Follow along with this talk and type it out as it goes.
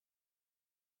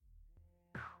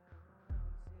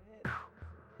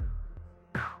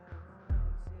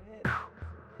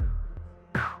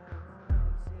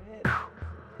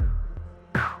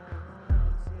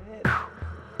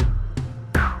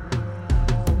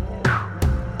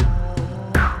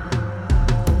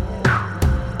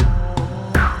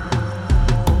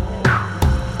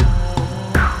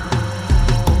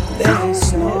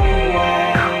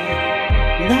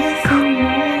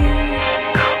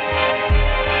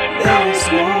There's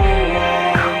no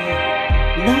way,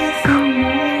 nothing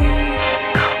more.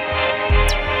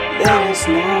 There's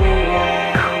no way,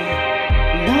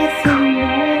 nothing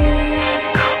more.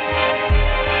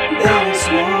 There's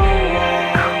no way,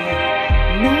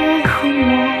 nothing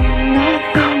more,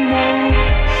 nothing more.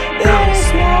 There's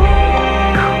no way.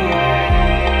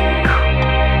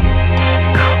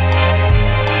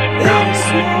 There's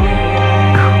no way.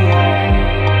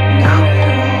 Not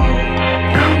at all,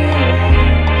 not at all.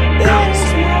 There's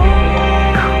no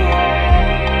way.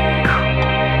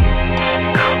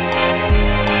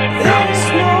 There's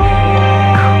no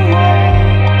way.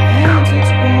 And it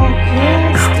broke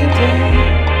yesterday.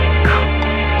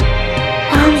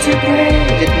 I'm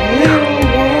degraded, little